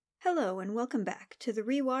Hello and welcome back to the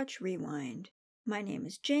Rewatch Rewind. My name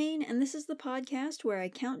is Jane, and this is the podcast where I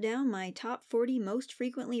count down my top 40 most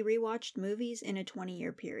frequently rewatched movies in a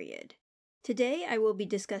 20-year period. Today I will be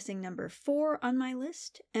discussing number 4 on my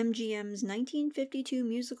list, MGM's 1952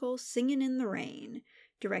 musical Singin' in the Rain,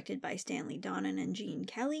 directed by Stanley Donen and Gene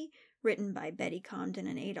Kelly, written by Betty Comden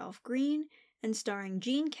and Adolph Green, and starring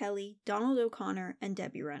Gene Kelly, Donald O'Connor, and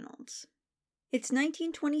Debbie Reynolds. It's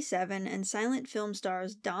 1927, and silent film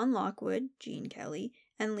stars Don Lockwood, Gene Kelly,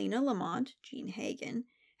 and Lena Lamont, Gene Hagen,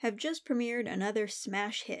 have just premiered another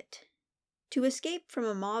smash hit. To escape from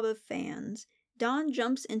a mob of fans, Don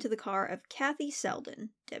jumps into the car of Kathy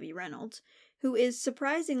Selden, Debbie Reynolds, who is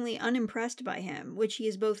surprisingly unimpressed by him, which he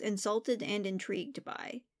is both insulted and intrigued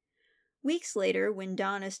by. Weeks later, when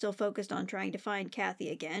Don is still focused on trying to find Kathy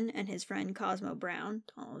again, and his friend Cosmo Brown,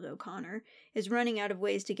 Donald O'Connor, is running out of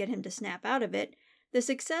ways to get him to snap out of it, the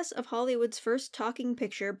success of Hollywood's first talking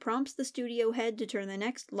picture prompts the studio head to turn the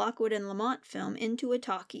next Lockwood and Lamont film into a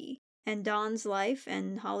talkie, and Don's life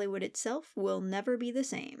and Hollywood itself will never be the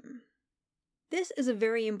same. This is a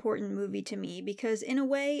very important movie to me because, in a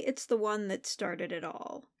way, it's the one that started it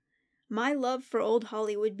all. My love for old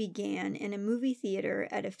Hollywood began in a movie theater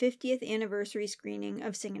at a 50th anniversary screening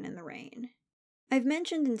of Singin' in the Rain. I've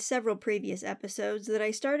mentioned in several previous episodes that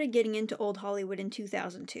I started getting into old Hollywood in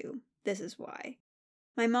 2002. This is why.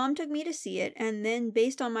 My mom took me to see it, and then,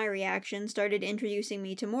 based on my reaction, started introducing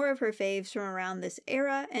me to more of her faves from around this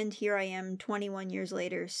era, and here I am 21 years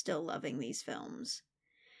later, still loving these films.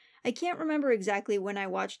 I can't remember exactly when I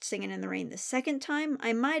watched Singin' in the Rain the second time.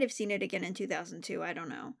 I might have seen it again in 2002, I don't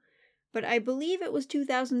know. But I believe it was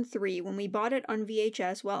 2003 when we bought it on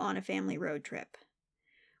VHS while on a family road trip.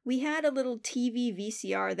 We had a little TV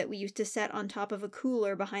VCR that we used to set on top of a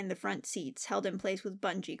cooler behind the front seats, held in place with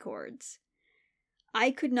bungee cords.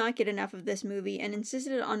 I could not get enough of this movie and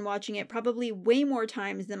insisted on watching it probably way more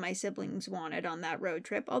times than my siblings wanted on that road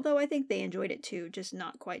trip, although I think they enjoyed it too, just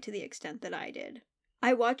not quite to the extent that I did.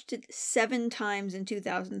 I watched it 7 times in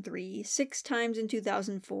 2003, 6 times in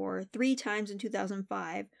 2004, 3 times in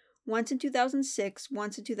 2005, once in 2006,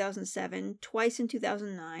 once in 2007, twice in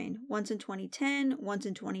 2009, once in 2010, once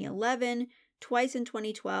in 2011, twice in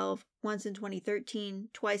 2012, once in 2013,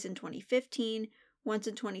 twice in 2015, once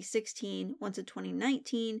in 2016, once in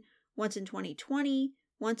 2019, once in 2020,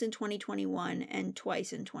 once in 2021, and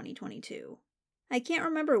twice in 2022. I can't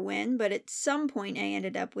remember when, but at some point I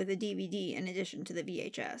ended up with a DVD in addition to the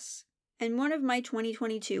VHS. And one of my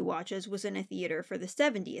 2022 watches was in a theater for the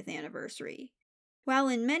 70th anniversary. While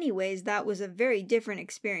in many ways that was a very different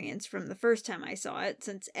experience from the first time I saw it,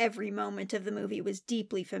 since every moment of the movie was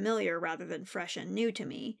deeply familiar rather than fresh and new to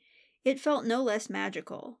me, it felt no less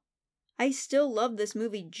magical. I still love this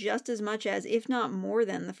movie just as much as, if not more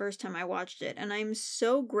than, the first time I watched it, and I'm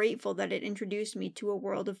so grateful that it introduced me to a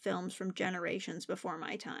world of films from generations before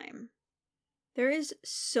my time. There is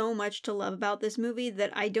so much to love about this movie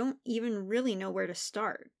that I don't even really know where to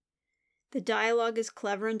start. The dialogue is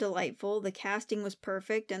clever and delightful, the casting was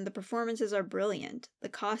perfect, and the performances are brilliant. The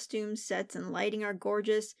costumes, sets, and lighting are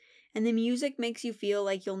gorgeous, and the music makes you feel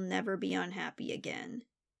like you'll never be unhappy again.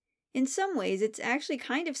 In some ways, it's actually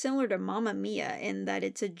kind of similar to Mamma Mia in that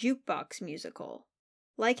it's a jukebox musical.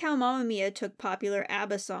 Like how Mamma Mia took popular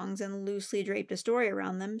ABBA songs and loosely draped a story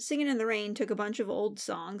around them, Singin' in the Rain took a bunch of old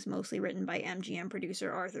songs, mostly written by MGM producer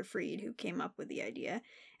Arthur Freed, who came up with the idea,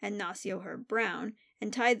 and Nacio Herb Brown,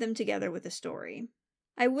 and tied them together with a story.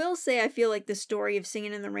 I will say I feel like the story of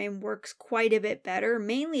Singin' in the Rain works quite a bit better,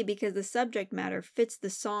 mainly because the subject matter fits the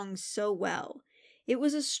songs so well. It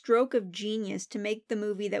was a stroke of genius to make the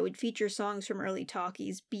movie that would feature songs from early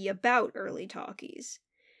talkies be about early talkies.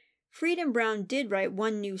 Freed and Brown did write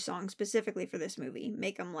one new song specifically for this movie,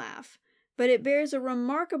 Make 'Em Laugh, but it bears a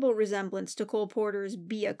remarkable resemblance to Cole Porter's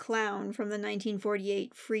Be a Clown from the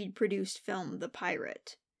 1948 Freed-produced film The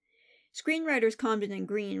Pirate. Screenwriters Comden and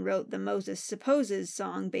Green wrote the Moses Supposes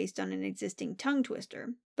song based on an existing tongue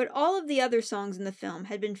twister, but all of the other songs in the film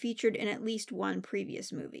had been featured in at least one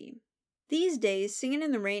previous movie. These days, Singin'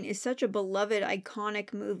 in the Rain is such a beloved,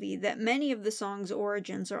 iconic movie that many of the song's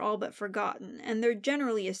origins are all but forgotten, and they're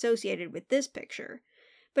generally associated with this picture.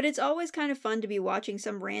 But it's always kind of fun to be watching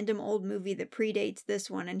some random old movie that predates this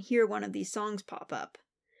one and hear one of these songs pop up.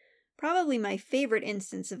 Probably my favorite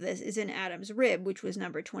instance of this is in Adam's Rib, which was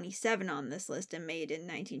number 27 on this list and made in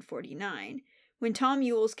 1949. When Tom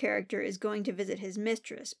Yule's character is going to visit his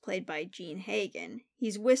mistress, played by Gene Hagen,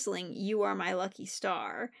 he's whistling You Are My Lucky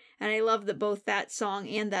Star, and I love that both that song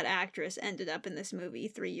and that actress ended up in this movie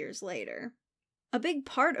 3 years later. A big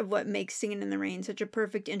part of what makes Singin' in the Rain such a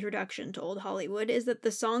perfect introduction to Old Hollywood is that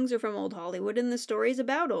the songs are from Old Hollywood and the story's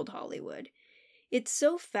about Old Hollywood. It's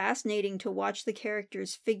so fascinating to watch the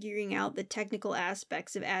characters figuring out the technical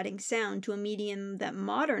aspects of adding sound to a medium that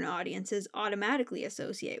modern audiences automatically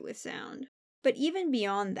associate with sound. But even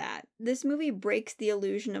beyond that, this movie breaks the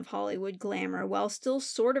illusion of Hollywood glamour while still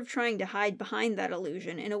sort of trying to hide behind that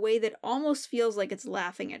illusion in a way that almost feels like it's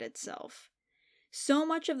laughing at itself. So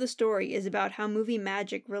much of the story is about how movie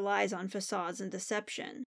magic relies on facades and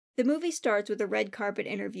deception. The movie starts with a red carpet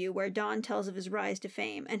interview where Don tells of his rise to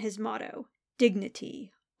fame and his motto,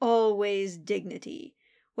 dignity, always dignity,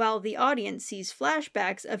 while the audience sees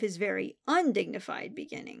flashbacks of his very undignified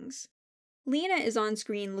beginnings. Lena is on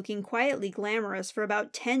screen looking quietly glamorous for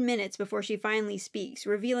about 10 minutes before she finally speaks,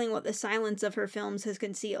 revealing what the silence of her films has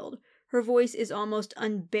concealed. Her voice is almost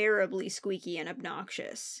unbearably squeaky and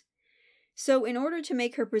obnoxious. So in order to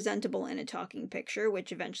make her presentable in a talking picture,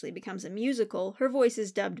 which eventually becomes a musical, her voice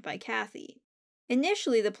is dubbed by Kathy.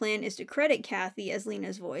 Initially, the plan is to credit Kathy as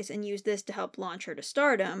Lena's voice and use this to help launch her to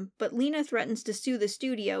stardom, but Lena threatens to sue the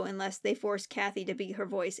studio unless they force Kathy to be her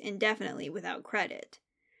voice indefinitely without credit.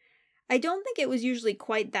 I don't think it was usually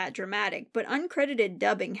quite that dramatic, but uncredited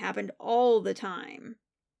dubbing happened all the time.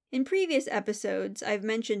 In previous episodes, I've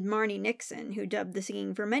mentioned Marnie Nixon, who dubbed the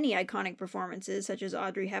singing for many iconic performances such as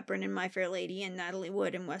Audrey Hepburn in My Fair Lady and Natalie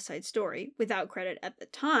Wood in West Side Story, without credit at the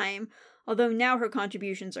time, although now her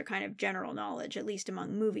contributions are kind of general knowledge, at least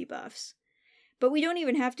among movie buffs. But we don't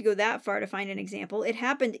even have to go that far to find an example. It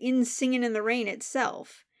happened in Singin' in the Rain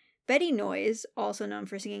itself. Betty Noyes, also known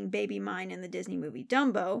for singing Baby Mine in the Disney movie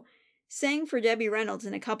Dumbo, sang for Debbie Reynolds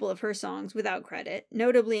in a couple of her songs without credit,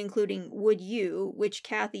 notably including Would You, which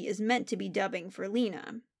Kathy is meant to be dubbing for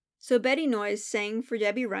Lena. So Betty Noyes sang for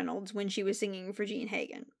Debbie Reynolds when she was singing for Jean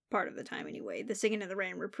Hagen. Part of the time anyway. The Singin' in the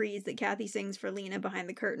Rain reprise that Kathy sings for Lena behind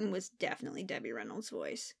the curtain was definitely Debbie Reynolds'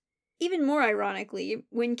 voice. Even more ironically,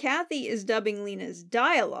 when Kathy is dubbing Lena's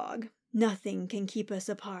dialogue, "Nothing can keep us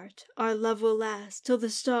apart. Our love will last till the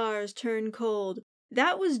stars turn cold,"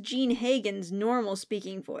 that was Jean Hagen's normal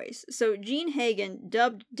speaking voice, so Jean Hagen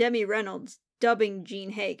dubbed Debbie Reynolds dubbing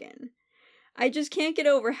Jean Hagen. I just can't get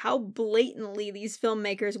over how blatantly these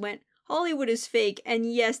filmmakers went, Hollywood is fake, and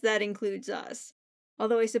yes, that includes us.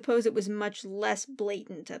 Although I suppose it was much less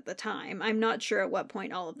blatant at the time. I'm not sure at what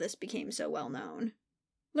point all of this became so well known.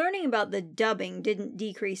 Learning about the dubbing didn't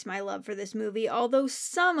decrease my love for this movie, although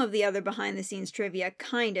some of the other behind-the-scenes trivia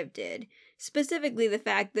kind of did. Specifically the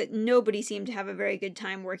fact that nobody seemed to have a very good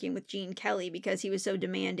time working with Gene Kelly because he was so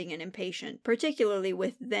demanding and impatient, particularly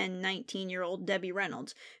with then 19-year-old Debbie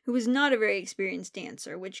Reynolds, who was not a very experienced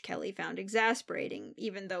dancer, which Kelly found exasperating,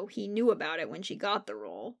 even though he knew about it when she got the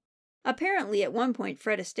role. Apparently, at one point,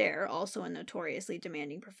 Fred Astaire, also a notoriously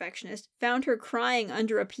demanding perfectionist, found her crying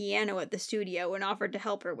under a piano at the studio and offered to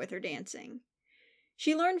help her with her dancing.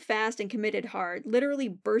 She learned fast and committed hard, literally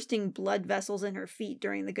bursting blood vessels in her feet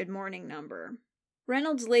during the Good Morning number.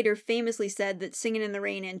 Reynolds later famously said that Singin' in the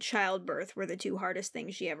Rain and childbirth were the two hardest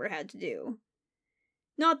things she ever had to do.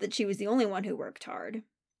 Not that she was the only one who worked hard.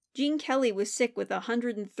 Gene Kelly was sick with a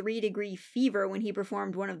 103-degree fever when he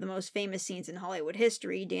performed one of the most famous scenes in Hollywood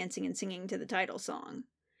history, dancing and singing to the title song.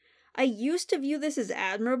 I used to view this as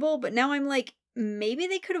admirable, but now I'm like, maybe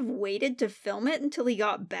they could have waited to film it until he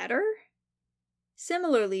got better?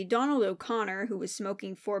 Similarly, Donald O'Connor, who was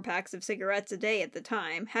smoking 4 packs of cigarettes a day at the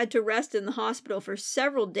time, had to rest in the hospital for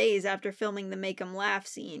several days after filming the Make 'em Laugh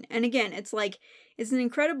scene. And again, it's like, it's an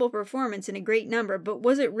incredible performance and a great number, but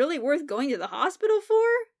was it really worth going to the hospital for?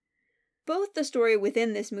 Both the story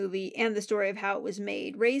within this movie and the story of how it was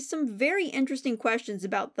made raise some very interesting questions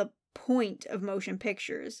about the point of motion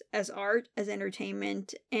pictures, as art, as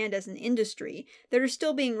entertainment, and as an industry, that are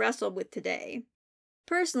still being wrestled with today.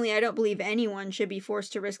 Personally, I don't believe anyone should be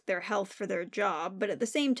forced to risk their health for their job, but at the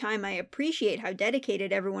same time I appreciate how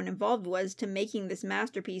dedicated everyone involved was to making this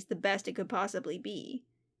masterpiece the best it could possibly be.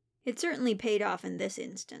 It certainly paid off in this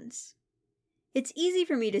instance. It's easy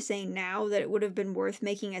for me to say now that it would have been worth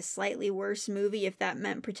making a slightly worse movie if that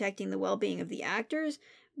meant protecting the well-being of the actors,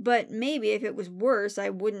 but maybe if it was worse, I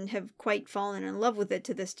wouldn't have quite fallen in love with it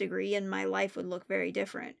to this degree and my life would look very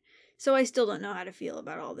different. So I still don't know how to feel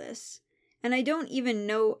about all this. And I don't even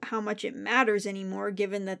know how much it matters anymore,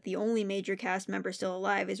 given that the only major cast member still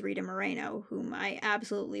alive is Rita Moreno, whom I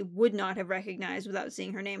absolutely would not have recognized without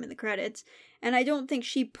seeing her name in the credits, and I don't think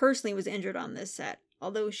she personally was injured on this set.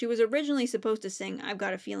 Although she was originally supposed to sing I've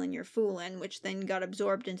Got a Feelin' You're Foolin', which then got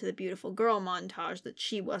absorbed into the Beautiful Girl montage that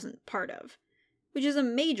she wasn't part of. Which is a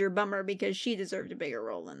major bummer because she deserved a bigger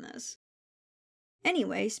role in this.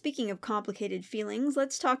 Anyway, speaking of complicated feelings,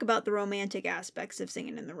 let's talk about the romantic aspects of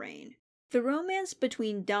Singin' in the Rain. The romance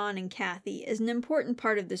between Dawn and Kathy is an important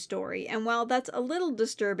part of the story, and while that's a little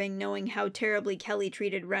disturbing knowing how terribly Kelly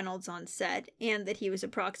treated Reynolds on set, and that he was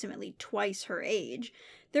approximately twice her age,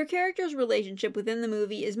 their characters' relationship within the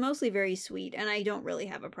movie is mostly very sweet, and I don't really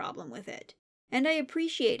have a problem with it. And I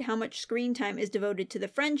appreciate how much screen time is devoted to the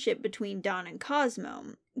friendship between Dawn and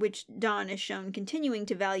Cosmo, which Dawn is shown continuing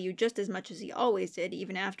to value just as much as he always did,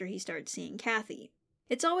 even after he starts seeing Kathy.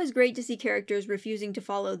 It's always great to see characters refusing to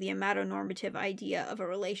follow the amatonormative idea of a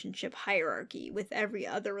relationship hierarchy, with every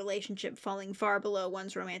other relationship falling far below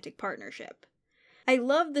one's romantic partnership. I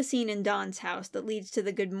love the scene in Dawn's house that leads to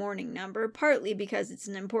the Good Morning number, partly because it's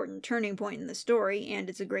an important turning point in the story, and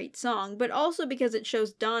it's a great song, but also because it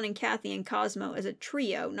shows Dawn and Kathy and Cosmo as a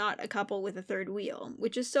trio, not a couple with a third wheel,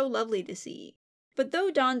 which is so lovely to see. But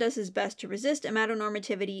though Dawn does his best to resist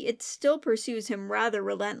amatonormativity, it still pursues him rather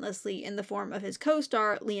relentlessly in the form of his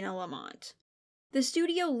co-star, Lena Lamont. The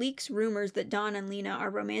studio leaks rumors that Dawn and Lena are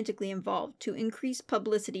romantically involved to increase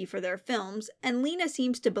publicity for their films, and Lena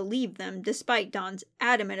seems to believe them despite Dawn's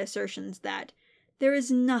adamant assertions that there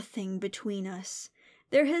is nothing between us.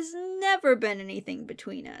 There has never been anything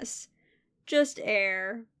between us. Just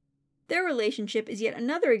air. Their relationship is yet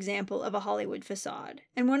another example of a Hollywood facade,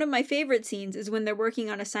 and one of my favorite scenes is when they're working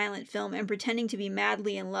on a silent film and pretending to be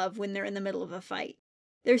madly in love when they're in the middle of a fight.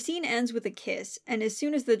 Their scene ends with a kiss, and as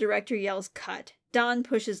soon as the director yells cut, Dawn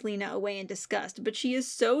pushes Lena away in disgust, but she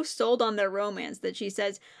is so sold on their romance that she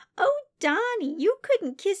says, "Oh, Donnie, you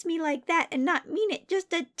couldn't kiss me like that and not mean it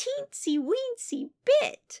just a teensy-weensy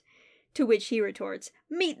bit." To which he retorts,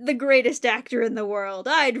 "Meet the greatest actor in the world.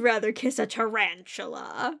 I'd rather kiss a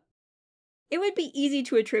tarantula." It would be easy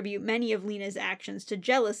to attribute many of Lena's actions to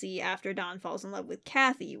jealousy after Dawn falls in love with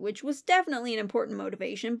Kathy, which was definitely an important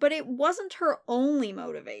motivation, but it wasn't her only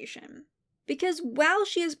motivation. Because while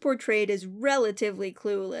she is portrayed as relatively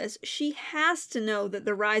clueless, she has to know that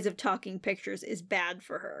the rise of talking pictures is bad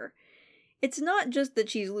for her. It's not just that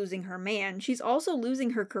she's losing her man, she's also losing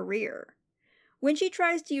her career. When she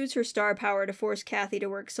tries to use her star power to force Kathy to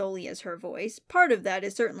work solely as her voice, part of that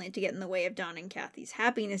is certainly to get in the way of Dawn and Kathy's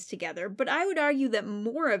happiness together, but I would argue that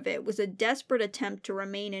more of it was a desperate attempt to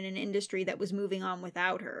remain in an industry that was moving on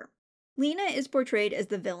without her. Lena is portrayed as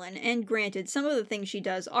the villain, and granted, some of the things she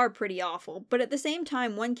does are pretty awful, but at the same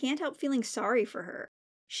time, one can't help feeling sorry for her.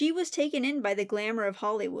 She was taken in by the glamour of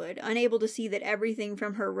Hollywood, unable to see that everything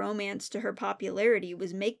from her romance to her popularity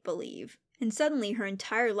was make-believe, and suddenly her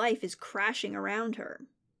entire life is crashing around her.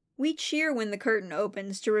 We cheer when the curtain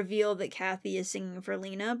opens to reveal that Kathy is singing for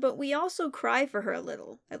Lena, but we also cry for her a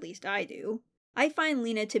little, at least I do. I find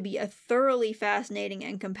Lena to be a thoroughly fascinating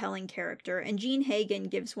and compelling character, and Jean Hagen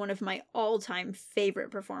gives one of my all-time favorite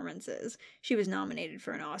performances. She was nominated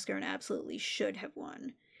for an Oscar and absolutely should have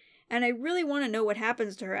won. And I really want to know what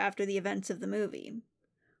happens to her after the events of the movie.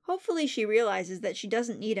 Hopefully she realizes that she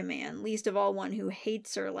doesn't need a man, least of all one who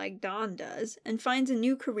hates her like Dawn does, and finds a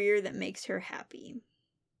new career that makes her happy.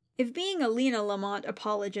 If being a Lena Lamont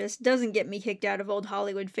apologist doesn't get me kicked out of old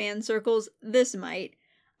Hollywood fan circles, this might.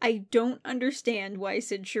 I don't understand why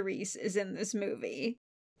Sid Charisse is in this movie.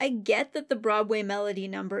 I get that the Broadway Melody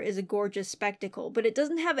number is a gorgeous spectacle, but it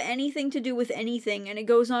doesn't have anything to do with anything, and it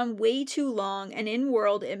goes on way too long, and in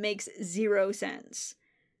world it makes zero sense.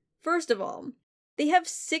 First of all, they have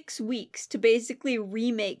 6 weeks to basically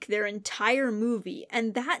remake their entire movie,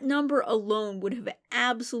 and that number alone would have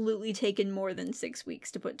absolutely taken more than 6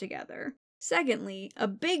 weeks to put together. Secondly, a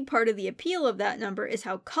big part of the appeal of that number is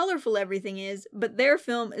how colorful everything is, but their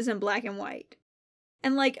film is in black and white.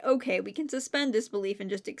 And okay, we can suspend disbelief and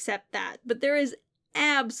just accept that, but there is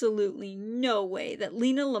absolutely no way that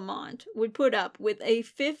Lena Lamont would put up with a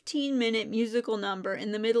 15-minute musical number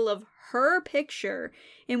in the middle of her picture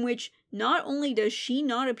in which not only does she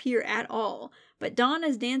not appear at all, but Dawn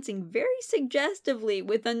is dancing very suggestively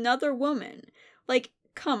with another woman.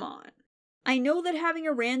 Come on. I know that having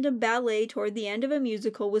a random ballet toward the end of a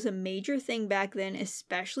musical was a major thing back then,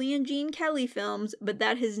 especially in Gene Kelly films, but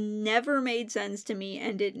that has never made sense to me,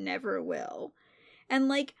 and it never will.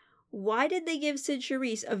 And why did they give Sid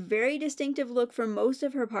Charisse a very distinctive look for most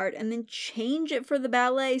of her part and then change it for the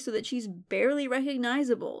ballet so that she's barely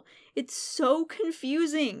recognizable? It's so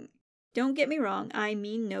confusing. Don't get me wrong, I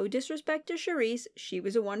mean no disrespect to Charisse. She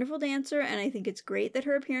was a wonderful dancer, and I think it's great that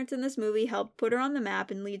her appearance in this movie helped put her on the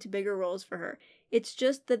map and lead to bigger roles for her. It's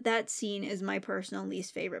just that scene is my personal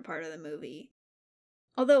least favorite part of the movie.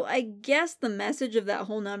 Although I guess the message of that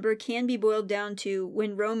whole number can be boiled down to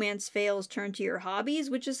when romance fails, turn to your hobbies,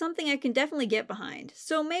 which is something I can definitely get behind.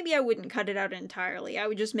 So maybe I wouldn't cut it out entirely. I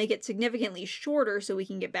would just make it significantly shorter so we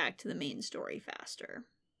can get back to the main story faster.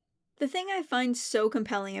 The thing I find so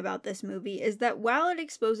compelling about this movie is that while it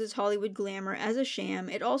exposes Hollywood glamour as a sham,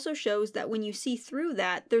 it also shows that when you see through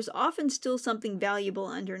that, there's often still something valuable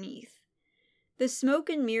underneath. The smoke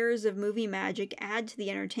and mirrors of movie magic add to the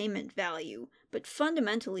entertainment value, but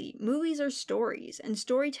fundamentally, movies are stories, and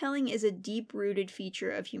storytelling is a deep-rooted feature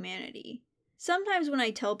of humanity. Sometimes when I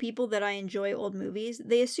tell people that I enjoy old movies,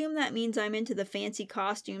 they assume that means I'm into the fancy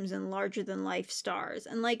costumes and larger-than-life stars,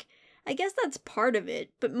 and I guess that's part of it,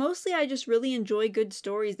 but mostly I just really enjoy good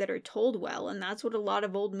stories that are told well, and that's what a lot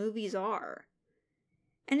of old movies are.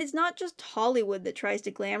 And it's not just Hollywood that tries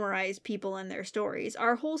to glamorize people and their stories.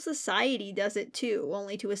 Our whole society does it too,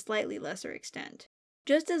 only to a slightly lesser extent.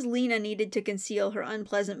 Just as Lena needed to conceal her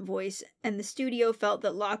unpleasant voice, and the studio felt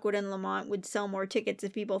that Lockwood and Lamont would sell more tickets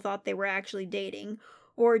if people thought they were actually dating,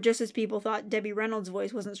 or just as people thought Debbie Reynolds'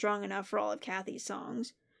 voice wasn't strong enough for all of Kathy's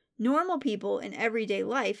songs, normal people in everyday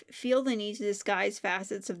life feel the need to disguise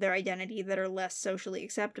facets of their identity that are less socially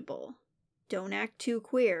acceptable. Don't act too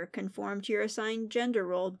queer, conform to your assigned gender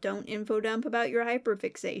role, don't infodump about your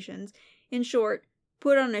hyperfixations. In short,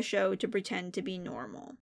 put on a show to pretend to be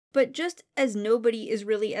normal. But just as nobody is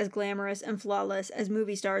really as glamorous and flawless as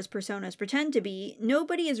movie stars' personas pretend to be,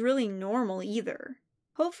 nobody is really normal either.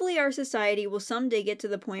 Hopefully our society will someday get to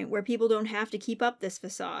the point where people don't have to keep up this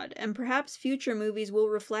facade, and perhaps future movies will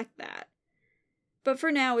reflect that. But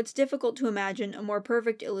for now, it's difficult to imagine a more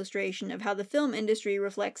perfect illustration of how the film industry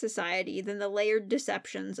reflects society than the layered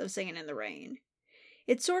deceptions of Singin' in the Rain.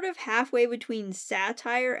 It's sort of halfway between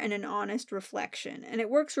satire and an honest reflection, and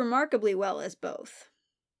it works remarkably well as both.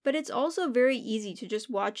 But it's also very easy to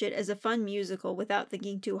just watch it as a fun musical without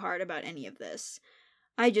thinking too hard about any of this.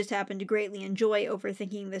 I just happen to greatly enjoy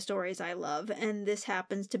overthinking the stories I love, and this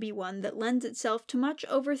happens to be one that lends itself to much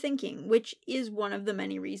overthinking, which is one of the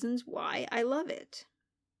many reasons why I love it.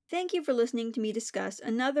 Thank you for listening to me discuss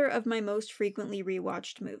another of my most frequently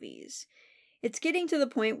rewatched movies. It's getting to the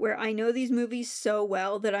point where I know these movies so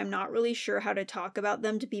well that I'm not really sure how to talk about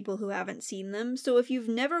them to people who haven't seen them, so if you've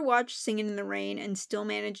never watched Singin' in the Rain and still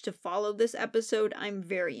managed to follow this episode, I'm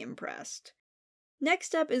very impressed.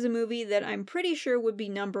 Next up is a movie that I'm pretty sure would be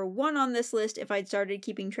number 1 on this list if I'd started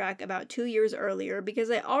keeping track about 2 years earlier,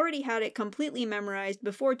 because I already had it completely memorized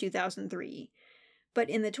before 2003. But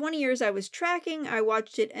in the 20 years I was tracking, I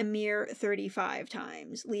watched it a mere 35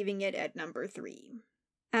 times, leaving it at number 3.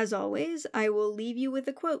 As always, I will leave you with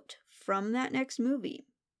a quote from that next movie.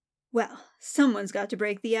 Well, someone's got to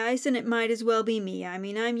break the ice, and it might as well be me. I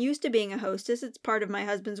mean, I'm used to being a hostess, it's part of my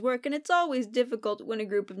husband's work, and it's always difficult when a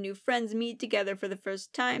group of new friends meet together for the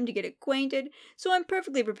first time to get acquainted, so I'm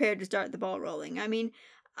perfectly prepared to start the ball rolling. I mean,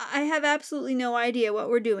 I have absolutely no idea what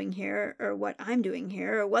we're doing here, or what I'm doing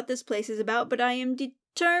here, or what this place is about, but I am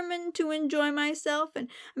determined to enjoy myself, and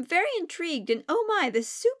I'm very intrigued, and oh my, the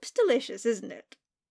soup's delicious, isn't it?